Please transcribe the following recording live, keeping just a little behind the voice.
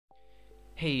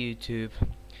Hey YouTube,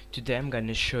 today I'm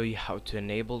gonna show you how to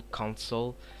enable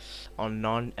console on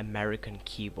non-American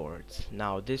keyboards.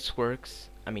 Now this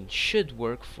should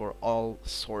work for all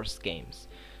source games,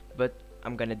 but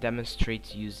I'm gonna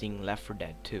demonstrate using Left 4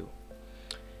 Dead 2.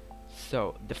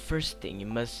 So the first thing you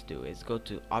must do is go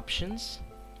to Options,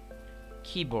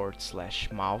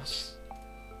 Keyboard/Mouse,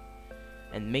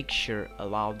 and make sure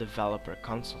Allow Developer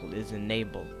Console is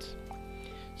enabled.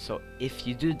 So if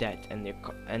you do that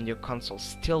and your console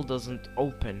still doesn't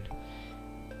open,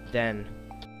 then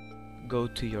go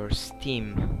to your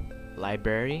Steam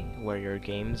library where your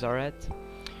games are at,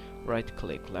 right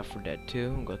click Left 4 Dead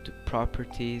 2, go to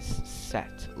Properties,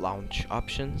 Set Launch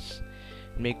Options,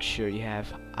 make sure you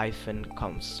have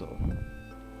 -console.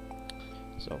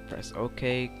 So press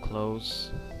OK,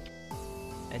 close,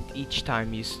 and each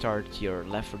time you start your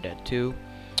Left 4 Dead 2,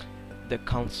 the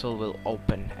console will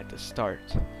open at the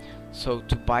start. So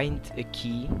to bind a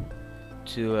key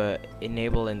to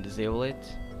enable and disable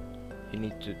it, you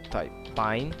need to type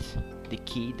bind the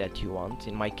key that you want.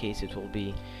 In my case it will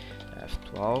be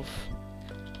F12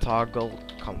 toggle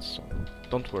console.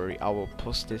 Don't worry, I will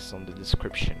post this on the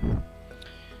description.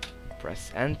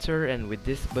 Press enter, and with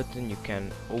this button you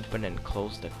can open and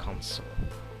close the console.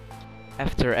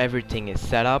 After everything is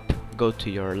set up, go to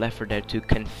your Left 4 Dead 2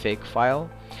 config file.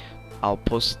 I'll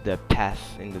post the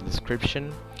path in the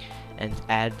description, and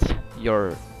add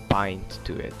your bind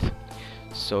to it.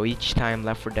 So each time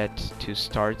Left 4 Dead 2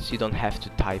 starts, you don't have to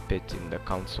type it in the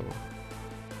console.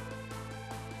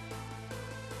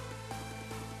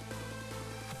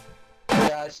 Hey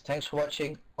guys, thanks for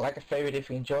watching. Like and favorite if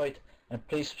you enjoyed, and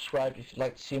please subscribe if you'd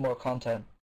like to see more content.